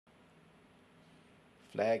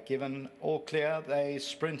Flag given, all clear. They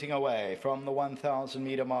sprinting away from the 1,000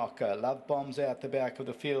 metre marker. Love Bombs at the back of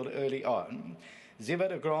the field early on. Ziva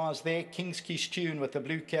de Gras there. King's Kiss Tune with the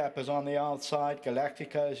blue cap is on the outside.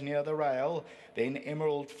 Galactico is near the rail. Then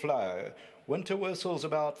Emerald Flow. Winter Whistle's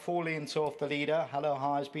about 4 lengths off the leader. Hello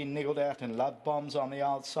High's been niggled at, and Love Bombs on the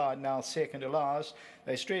outside now second to last.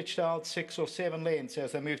 They stretched out 6 or 7 lengths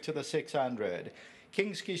as they move to the 600.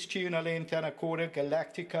 King's Kiss Tune a length and a quarter.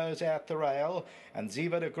 Galactico's at the rail, and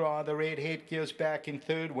Ziva de Gras, the red headgear's back in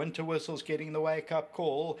third. Winter Whistle's getting the wake-up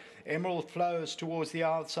call. Emerald flows towards the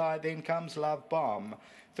outside, then comes Love Bomb.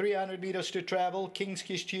 300 metres to travel. King's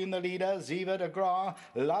Kiss Tune the leader. Ziva de Gras.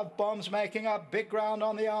 Love Bomb's making up big ground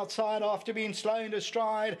on the outside after being slow into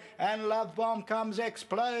stride, and Love Bomb comes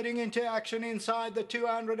exploding into action inside the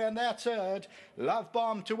 200, and that's it. Love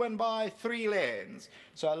Bomb to win by 3 lengths.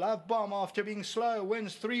 So Love Bomb, after being slow,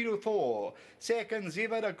 wins 3 to 4. Second,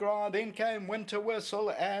 Ziva de Gras, then came Winter Whistle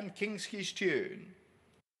and King's Kiss Tune.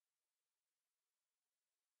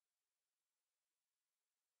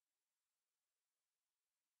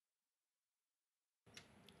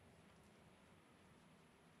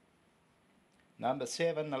 Number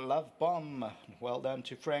 7, Love Bomb. Well done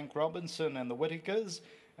to Frank Robinson and the Whitakers.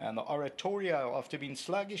 And the Oratorio, after being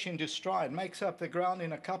sluggish into stride, makes up the ground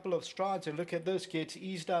in a couple of strides. And look at this, gets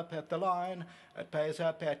eased up at the line. It pays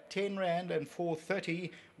up at 10 Rand and 4.30.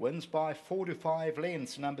 Wins by 4 to 5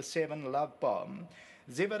 lengths. Number 7, Love Bomb.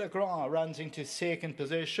 Ziva de Gras runs into second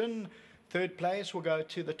position. Third place will go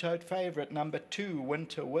to the tote favourite, number 2,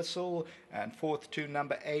 Winter Whistle, and fourth to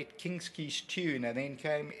number 8, King's Kiss Tune, and then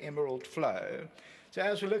came Emerald Flow. So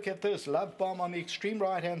as we look at this, Love Bomb on the extreme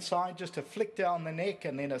right-hand side, just a flick down the neck,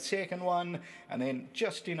 and then a second one, and then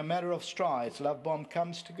just in a matter of strides, Love Bomb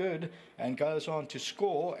comes to good and goes on to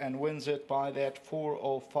score and wins it by that 4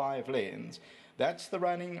 or 5 lengths. That's the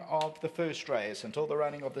running of the first race. Until the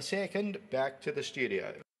running of the second, back to the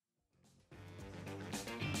studio.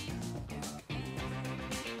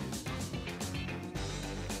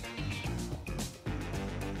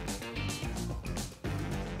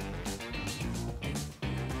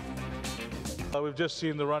 We've just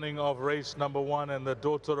seen the running of race number 1, and the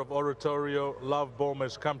daughter of Oratorio, Love Bomb,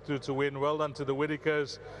 has come through to win. Well done to the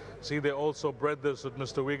Whitakers. See, they also bred this with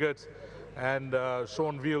Mr. Wiggett, and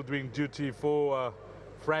Sean Veal doing duty for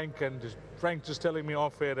Frank, and Frank just telling me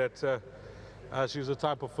off air that she's the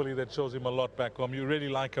type of filly that shows him a lot back home. You really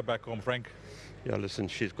like her back home, Frank? Yeah, listen,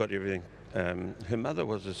 she's got everything. Her mother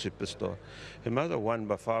was a superstar. Her mother won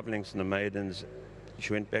by 5 lengths in the maidens.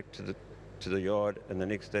 She went back to the yard, and the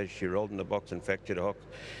next day she rolled in the box and fractured a hock,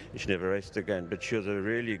 and she never raced again. But she was a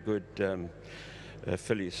really good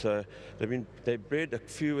filly. So they bred a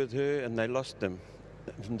few with her, and they lost them.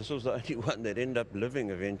 And this was the only one that ended up living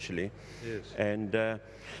eventually. Yes. And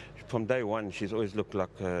from day one, she's always looked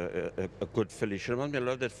like a good filly. She reminds me a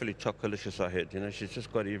lot of that filly Chocolicious I had. You know, she's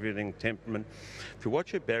just got everything, temperament. If you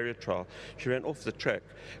watch her barrier trial, she ran off the track,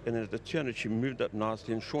 and then at the 200 she moved up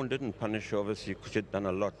nicely, and Sean didn't punish her obviously because she'd done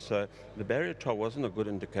a lot. So the barrier trial wasn't a good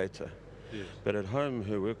indicator. Yes. But at home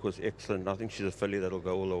her work was excellent. I think she's a filly that'll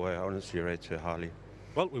go all the way. I honestly rate her highly.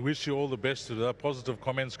 Well, we wish you all the best. To the positive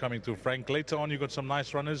comments coming through, Frank. Later on, you got some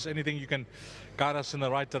nice runners. Anything you can guide us in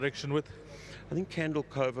the right direction with? I think Candle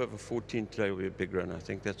Cove over 14 today will be a big run. I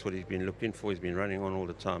think that's what he's been looking for. He's been running on all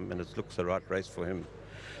the time, and it looks the right race for him.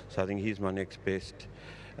 So I think he's my next best.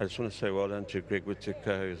 I just want to say well done to Greg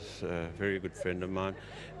Whittaker, who's a very good friend of mine.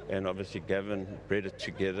 And obviously Gavin bred it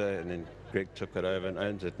together, and then Greg took it over and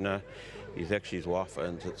owns it now. He's actually, his wife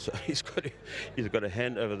owns it, so he's got a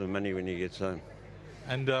hand over the money when he gets home.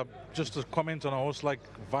 And just a comment on a horse like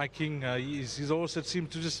Viking, he's a horse that seems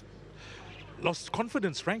to just lost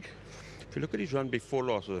confidence, Frank. If you look at his run before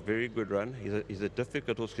last, it was a very good run. He's a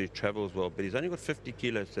difficult horse because he travels well, but he's only got 50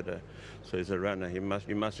 kilos today, so he's a runner. You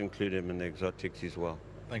must include him in the exotics as well.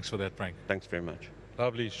 Thanks for that, Frank. Thanks very much.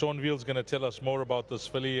 Lovely. Sean Veal's going to tell us more about this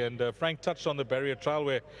filly, and Frank touched on the barrier trial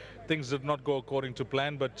where things did not go according to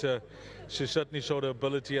plan, but she certainly showed her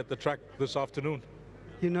ability at the track this afternoon.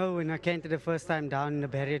 You know, when I came to the first time down in the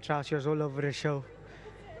barrier trial, she was all over the show.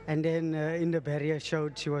 And then in the barrier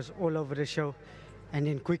show, she was all over the show. And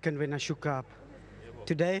then quickened when I shook her up.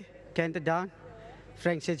 Today, canter down.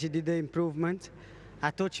 Frank said she did the improvement.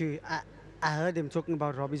 I heard him talking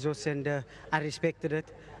about Robbie's horse, and I respected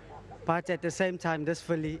it. But at the same time, this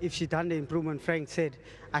filly, if she done the improvement, Frank said,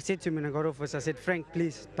 I said to him when I got off first, I said, Frank,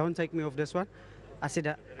 please don't take me off this one. I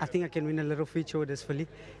said, I think I can win a little feature with this filly.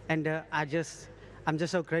 And I'm just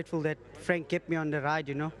so grateful that Frank kept me on the ride,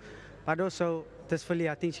 you know. But also, this filly,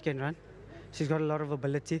 I think she can run. She's got a lot of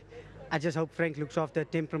ability. I just hope Frank looks after her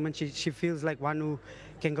temperament. She feels like one who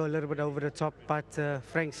can go a little bit over the top, but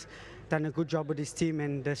Frank's done a good job with his team,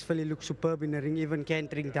 and this filly looks superb in the ring, even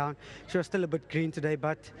cantering down. She was still a bit green today,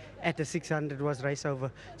 but at the 600 was race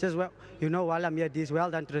over. Just, well, you know, while I'm here, this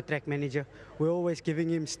well done to the track manager. We're always giving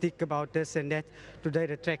him stick about this and that. Today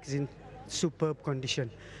the track is in superb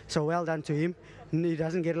condition, so well done to him. He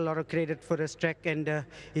doesn't get a lot of credit for this track, and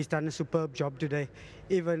he's done a superb job today.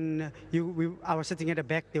 Even I was sitting at the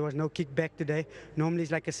back, there was no kickback today. Normally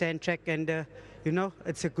it's like a sand track, and you know,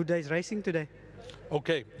 it's a good day's racing today.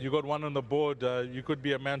 Okay, you got one on the board. You could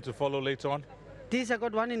be a man to follow later on. I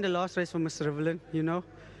got one in the last race for Mr. Rivelin, you know.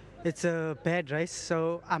 It's a bad race,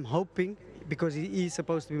 so I'm hoping, because he is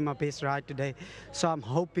supposed to be my best ride today, so I'm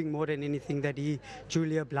hoping more than anything that he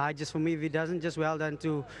duly obliges for me. If he doesn't, just well done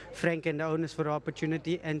to Frank and the owners for the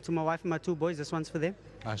opportunity, and to my wife and my two boys, this one's for them.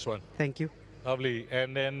 Nice one. Thank you. Lovely.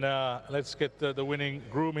 And then let's get the winning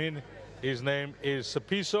groom in. His name is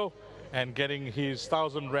Sapiso, and getting his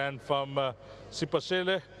 1,000 Rand from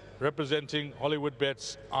Sipasele, representing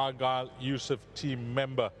Hollywoodbets Argyle Yusuf team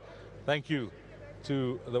member. Thank you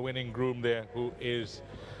to the winning groom there, who is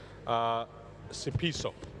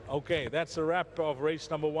Sipiso. Okay, that's a wrap of race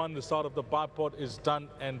number 1. The start of the bipod is done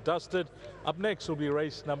and dusted. Up next will be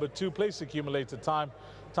race number 2. Place accumulated time.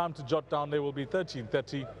 Time to jot down there will be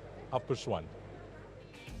 13:30, 1:30.